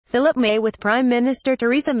Philip May with Prime Minister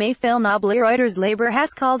Theresa May. NobleReuters. Labour has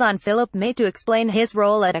called on Philip May to explain his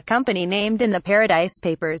role at a company named in the Paradise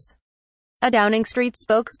Papers. A Downing Street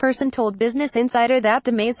spokesperson told Business Insider that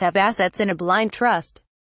the Mays have assets in a blind trust.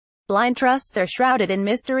 Blind trusts are shrouded in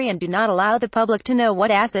mystery and do not allow the public to know what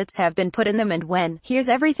assets have been put in them and when. Here's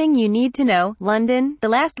everything you need to know. London.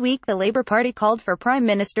 Last week the Labour Party called for Prime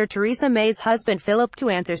Minister Theresa May's husband Philip to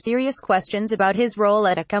answer serious questions about his role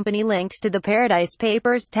at a company linked to the Paradise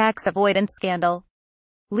Papers tax avoidance scandal.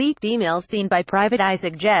 Leaked emails seen by private eye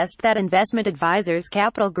suggest that investment advisors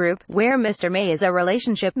Capital Group, where Mr. May is a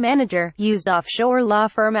relationship manager, used offshore law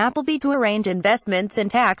firm Appleby to arrange investments in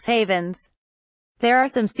tax havens. There are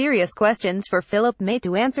some serious questions for Philip May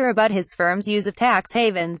to answer about his firm's use of tax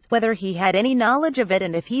havens, whether he had any knowledge of it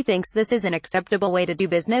and if he thinks this is an acceptable way to do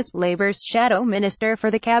business. Labour's Shadow Minister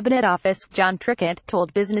for the Cabinet Office, John Trickett,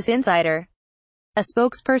 told Business Insider. A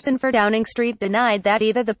spokesperson for Downing Street denied that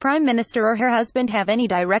either the Prime Minister or her husband have any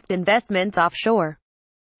direct investments offshore.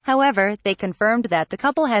 However, they confirmed that the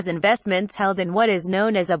couple has investments held in what is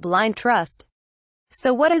known as a blind trust.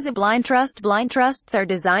 So what is a blind trust? Blind trusts are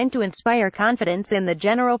designed to inspire confidence in the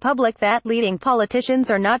general public that leading politicians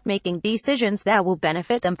are not making decisions that will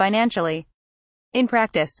benefit them financially. In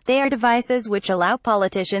practice, they are devices which allow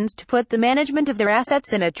politicians to put the management of their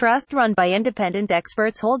assets in a trust run by independent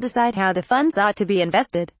experts who'll decide how the funds ought to be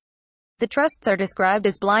invested. The trusts are described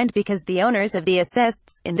as blind because the owners of the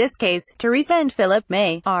assets, in this case, Theresa and Philip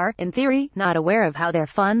May, are, in theory, not aware of how their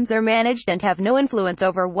funds are managed and have no influence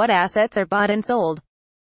over what assets are bought and sold.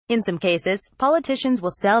 In some cases, politicians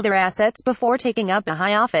will sell their assets before taking up a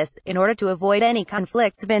high office, in order to avoid any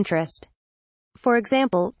conflicts of interest. For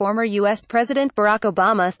example, former U.S. President Barack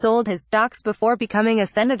Obama sold his stocks before becoming a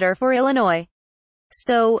senator for Illinois.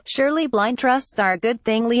 So, surely blind trusts are a good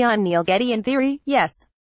thing. Leon Neil Getty. In theory, yes.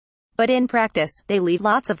 But in practice, they leave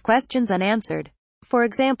lots of questions unanswered. For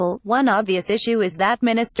example, one obvious issue is that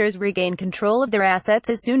ministers regain control of their assets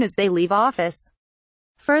as soon as they leave office.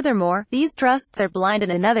 Furthermore, these trusts are blind in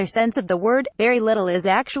another sense of the word. Very little is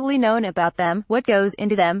actually known about them, what goes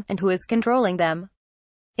into them, and who is controlling them.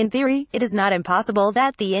 In theory, it is not impossible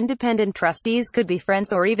that the independent trustees could be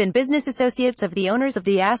friends or even business associates of the owners of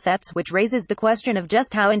the assets, which raises the question of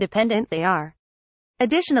just how independent they are.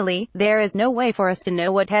 Additionally, there is no way for us to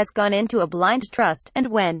know what has gone into a blind trust, and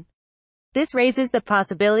when. This raises the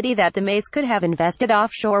possibility that the Mays could have invested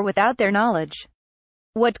offshore without their knowledge.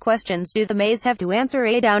 What questions do the Mays have to answer?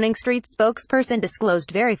 A Downing Street spokesperson disclosed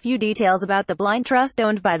very few details about the blind trust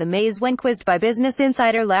owned by the Mays when quizzed by Business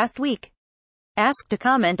Insider last week. Asked to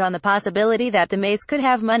comment on the possibility that the Mays could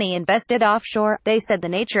have money invested offshore, they said the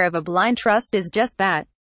nature of a blind trust is just that.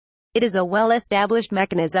 It is a well-established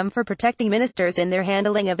mechanism for protecting ministers in their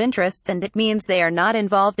handling of interests, and it means they are not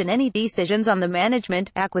involved in any decisions on the management,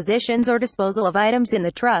 acquisitions or disposal of items in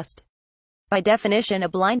the trust. By definition, a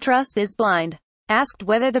blind trust is blind. Asked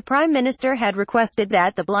whether the Prime Minister had requested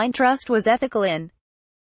that the blind trust was ethical in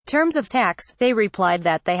terms of tax, they replied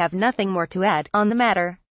that they have nothing more to add on the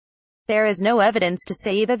matter. There is no evidence to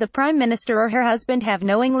say either the Prime Minister or her husband have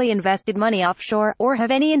knowingly invested money offshore, or have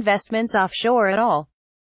any investments offshore at all.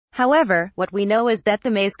 However, what we know is that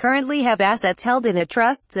the Mays currently have assets held in a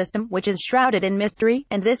trust system, which is shrouded in mystery,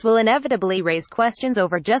 and this will inevitably raise questions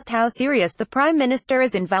over just how serious the Prime Minister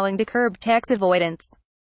is in vowing to curb tax avoidance.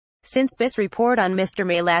 Since this report on Mr.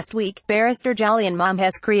 May last week, Barrister Jolyon Mom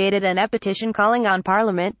has created an petition calling on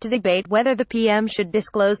Parliament to debate whether the PM should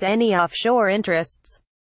disclose any offshore interests.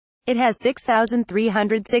 It has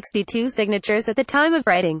 6,362 signatures at the time of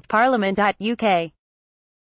writing. Parliament.uk